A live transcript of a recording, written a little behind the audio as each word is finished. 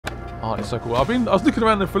Oh, it's so cool. I was looking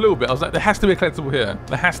around there for a little bit. I was like, there has to be a collectible here.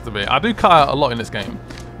 There has to be. I do cut out a lot in this game.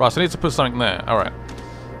 Right, so I need to put something there. Alright.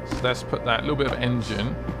 So let's put that little bit of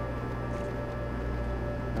engine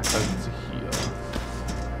back over to here.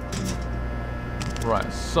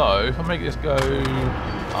 Right, so if I make this go up, it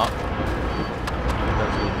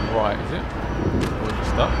goes to the right, is it? Or is it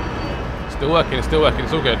stuck? Still working, it's still working,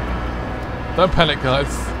 it's all good. Don't panic,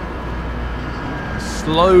 guys.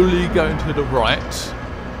 Slowly going to the right.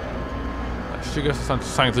 That should give us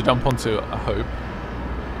something to jump onto, I hope.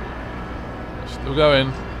 Still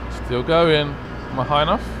going. Still going. Am I high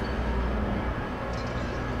enough?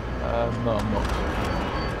 No, I'm not.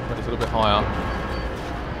 But it's a little bit higher.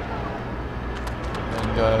 Then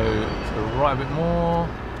go to the right a bit more.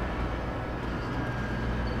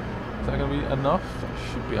 Is that going to be enough? That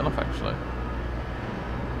should be enough, actually.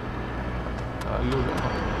 A little bit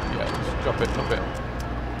higher. Yeah, just drop it, drop it.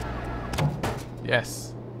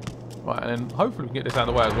 Yes. Right, and then hopefully we can get this out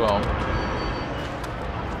of the way as well.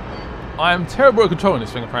 I am terrible at controlling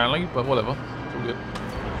this thing apparently, but whatever. It's all good.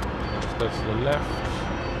 Let's go to the left.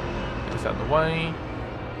 Get this out of the way.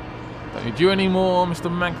 Don't need you anymore, Mr.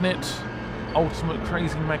 Magnet. Ultimate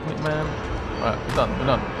crazy magnet man. Right, we're done, we're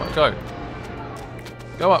done. Right, go.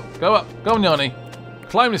 Go up, go up. Go on, Yanni.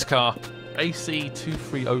 Climb this car.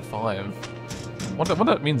 AC2305. Wonder if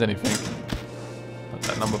that means anything. That's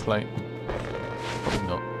that number plate. Probably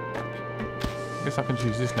not. I guess I can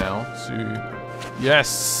choose this now to...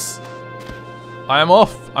 Yes! I am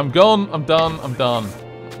off! I'm gone! I'm done! I'm done!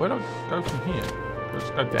 Where do I go from here? Do I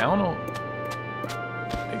just go down or...?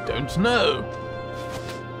 I don't know!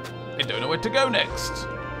 I don't know where to go next!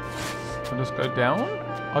 Can I just go down?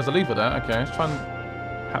 Oh, there's a lever there. Okay, let's try and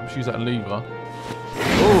perhaps use that lever.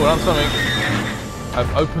 Oh, that's something!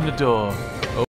 I've opened the door.